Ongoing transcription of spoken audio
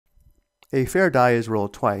A fair die is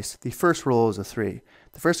rolled twice. The first roll is a 3.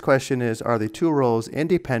 The first question is, are the two rolls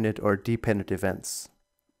independent or dependent events?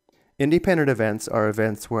 Independent events are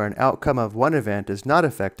events where an outcome of one event is not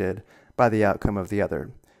affected by the outcome of the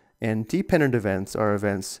other. And dependent events are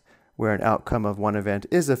events where an outcome of one event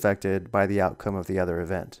is affected by the outcome of the other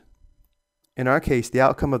event. In our case, the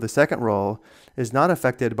outcome of the second roll is not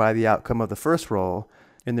affected by the outcome of the first roll,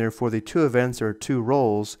 and therefore the two events or two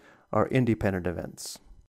rolls are independent events.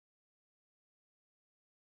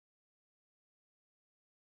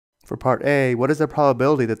 For part A, what is the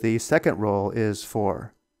probability that the second roll is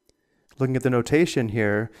 4? Looking at the notation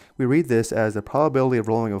here, we read this as the probability of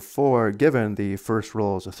rolling a 4 given the first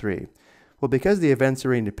roll is a 3. Well, because the events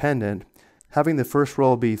are independent, having the first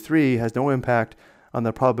roll be 3 has no impact on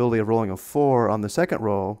the probability of rolling a 4 on the second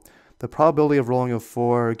roll. The probability of rolling a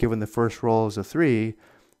 4 given the first roll is a 3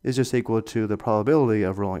 is just equal to the probability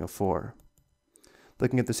of rolling a 4.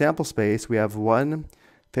 Looking at the sample space, we have one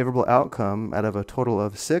favorable outcome out of a total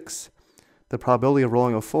of 6. The probability of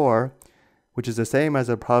rolling a 4, which is the same as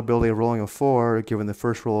the probability of rolling a 4 given the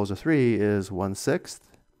first roll is a 3, is 1/6.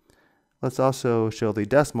 Let's also show the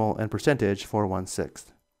decimal and percentage for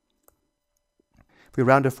 1/6. If we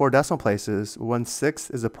round to 4 decimal places, 1/6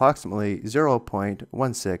 is approximately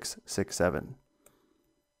 0.1667,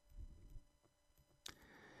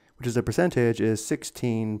 which is a percentage is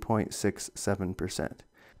 16.67%.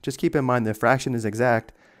 Just keep in mind the fraction is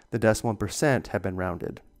exact, the decimal and percent have been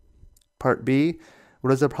rounded. Part B,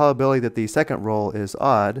 what is the probability that the second roll is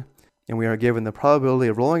odd? And we are given the probability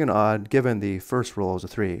of rolling an odd given the first roll is a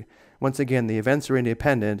 3. Once again, the events are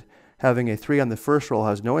independent. Having a 3 on the first roll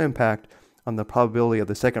has no impact on the probability of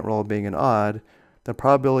the second roll being an odd. The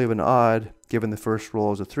probability of an odd given the first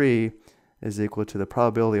roll is a 3 is equal to the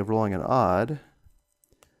probability of rolling an odd.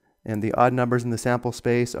 And the odd numbers in the sample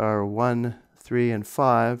space are 1, 3, and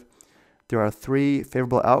 5. There are 3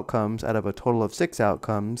 favorable outcomes out of a total of 6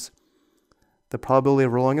 outcomes. The probability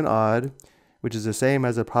of rolling an odd, which is the same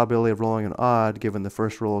as the probability of rolling an odd given the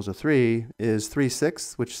first roll is a 3, is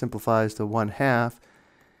 3/6, which simplifies to 1/2,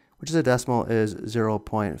 which is a decimal is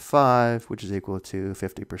 0.5, which is equal to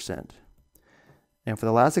 50%. And for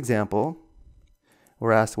the last example,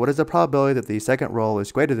 we're asked what is the probability that the second roll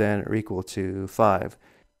is greater than or equal to 5?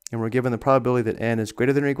 And we're given the probability that n is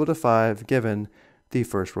greater than or equal to 5 given the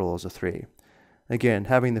first roll is a 3. Again,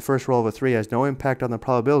 having the first roll of a 3 has no impact on the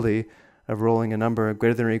probability of rolling a number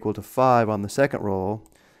greater than or equal to 5 on the second roll.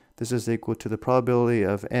 This is equal to the probability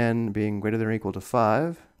of n being greater than or equal to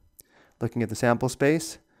 5. Looking at the sample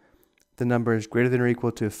space, the numbers greater than or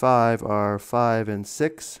equal to 5 are 5 and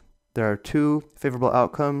 6. There are 2 favorable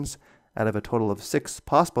outcomes out of a total of 6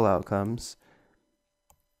 possible outcomes.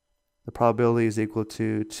 The probability is equal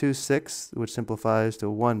to 2/6, which simplifies to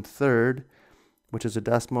 1/3, which is a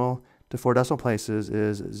decimal to 4 decimal places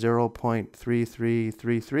is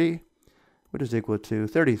 0.3333, which is equal to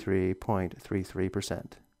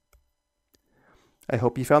 33.33%. I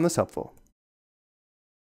hope you found this helpful.